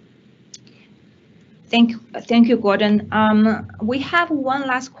 Thank you, Gordon. We have one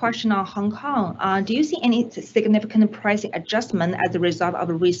last question on Hong Kong. Do you see any significant pricing adjustment as a result of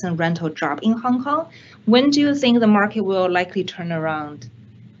a recent rental drop in Hong Kong? When do you think the market will likely turn around?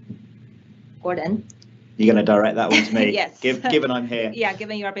 Gordon? You're going to direct that one to me? Yes. Given I'm here. Yeah,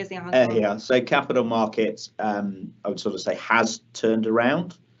 given you're based in Hong Kong. Yeah, so capital markets, I would sort of say, has turned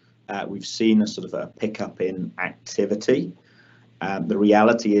around. We've seen a sort of a pickup in activity. The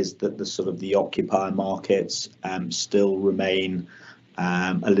reality is that the occupier markets still remain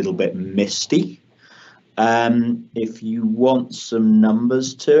a little bit misty. If you want some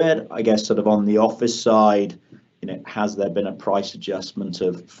numbers to it, I guess sort of on the office side, has there been a price adjustment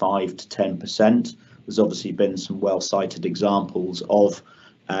of 5 to 10%? There's obviously been some well-cited examples of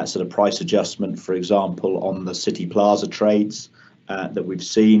sort of price adjustment, for example, on the City Plaza trades that we've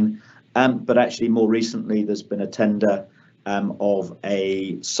seen. But actually, more recently, there's been a tender of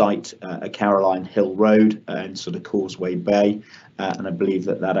a site, a Caroline Hill Road in sort of Causeway Bay, and I believe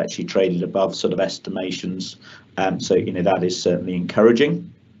that actually traded above sort of estimations. So that is certainly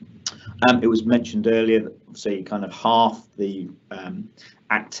encouraging. It was mentioned earlier that, say, kind of half the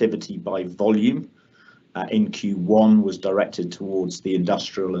activity by volume in Q1 was directed towards the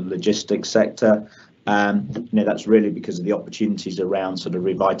industrial and logistics sector. That's really because of the opportunities around sort of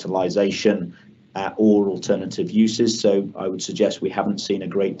revitalisation or alternative uses. So I would suggest we haven't seen a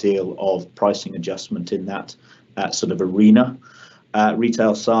great deal of pricing adjustment in that sort of arena.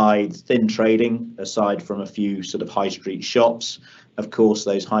 Retail side, thin trading, aside from a few sort of high street shops. Of course,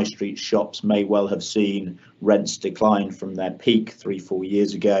 those high street shops may well have seen rents decline from their peak 3-4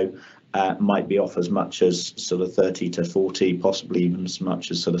 years ago. Might be off as much as sort of 30 to 40, possibly even as much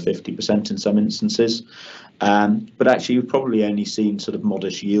as sort of 50% in some instances. But actually, you've probably only seen sort of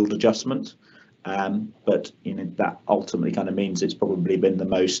modest yield adjustment. But that ultimately kind of means it's probably been the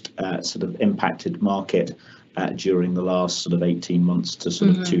most sort of impacted market during the last sort of 18 months to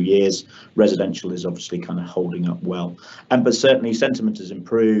sort of 2 years. Residential is obviously kind of holding up well, but certainly sentiment has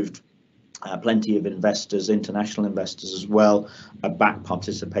improved. Plenty of investors, international investors as well, are back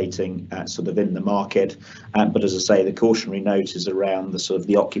participating sort of in the market. But as I say, the cautionary note is around the sort of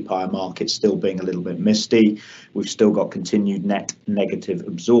the occupier market still being a little bit misty. We've still got continued net negative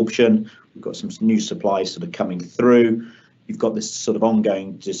absorption. We've got some new supply sort of coming through. you've got this sort of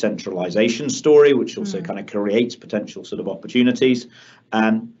ongoing decentralization story, which also kind of creates potential sort of opportunities.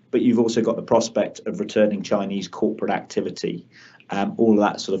 But you've also got the prospect of returning Chinese corporate activity. All of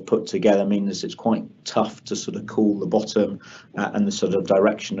that sort of put together means it's quite tough to sort of call the bottom and the sort of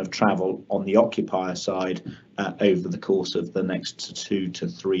direction of travel on the occupier side over the course of the next 2 to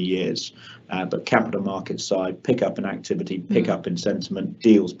 3 years. But capital market side, pick up in activity, pick up in sentiment,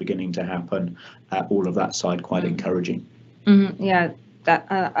 deals beginning to happen, all of that side quite encouraging. Yeah,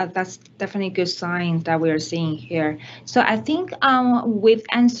 that's definitely a good sign that we are seeing here. So I think we've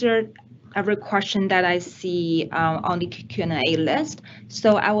answered every question that I see on the Q&A list.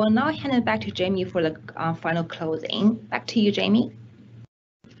 So I will now hand it back to Jamie for the final closing. Back to you, Jamie.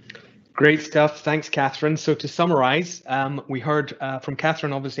 Great stuff. Thanks, Catherine. So to summarize, we heard from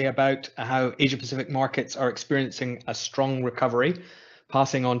Catherine, obviously, about how Asia-Pacific markets are experiencing a strong recovery,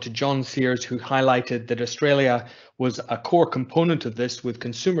 passing on to John Sears, who highlighted that Australia was a core component of this, with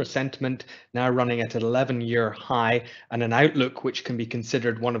consumer sentiment now running at an 11-year high and an outlook which can be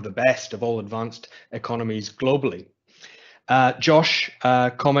considered one of the best of all advanced economies globally. Josh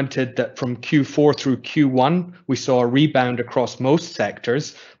commented that from Q4 through Q1, we saw a rebound across most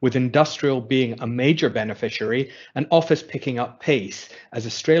sectors, with industrial being a major beneficiary and office picking up pace, as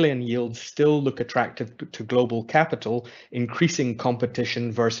Australian yields still look attractive to global capital, increasing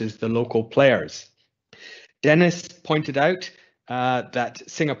competition versus the local players. Dennis pointed out that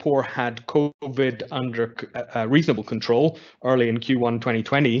Singapore had COVID under reasonable control early in Q1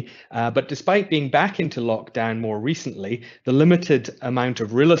 2020, but despite being back into lockdown more recently, the limited amount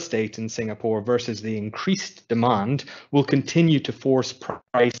of real estate in Singapore versus the increased demand will continue to force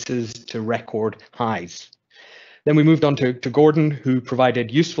prices to record highs. Then we moved on to Gordon, who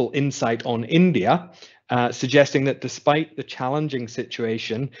provided useful insight on India, suggesting that despite the challenging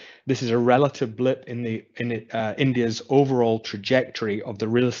situation, this is a relative blip in India's overall trajectory of the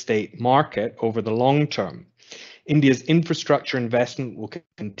real estate market over the long term. India's infrastructure investment will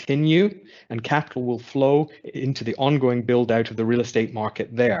continue and capital will flow into the ongoing build out of the real estate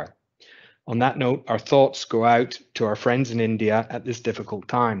market there. On that note, our thoughts go out to our friends in India at this difficult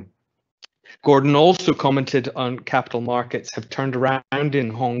time. Gordon also commented on capital markets have turned around in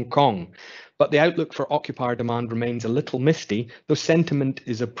Hong Kong, but the outlook for occupier demand remains a little misty, though sentiment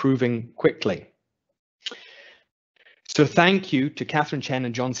is improving quickly. So thank you to Catherine Chen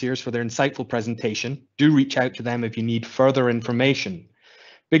and John Sears for their insightful presentation. Do reach out to them if you need further information.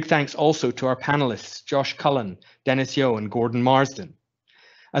 Big thanks also to our panelists, Josh Cullen, Dennis Yeo and Gordon Marsden.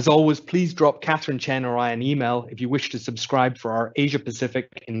 As always, please drop Catherine Chen or I an email if you wish to subscribe for our Asia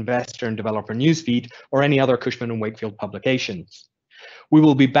Pacific Investor and Developer Newsfeed or any other Cushman & Wakefield publications. We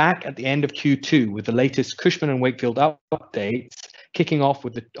will be back at the end of Q2 with the latest Cushman & Wakefield updates, kicking off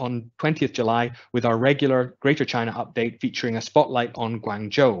on 20th July with our regular Greater China update featuring a spotlight on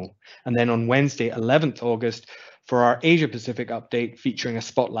Guangzhou, and then on Wednesday, 11th August, for our Asia Pacific update featuring a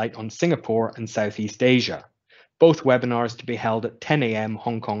spotlight on Singapore and Southeast Asia. Both webinars to be held at 10 a.m.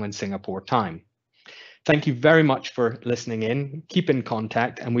 Hong Kong and Singapore time. Thank you very much for listening in. Keep in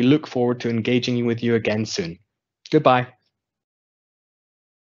contact, and we look forward to engaging with you again soon. Goodbye.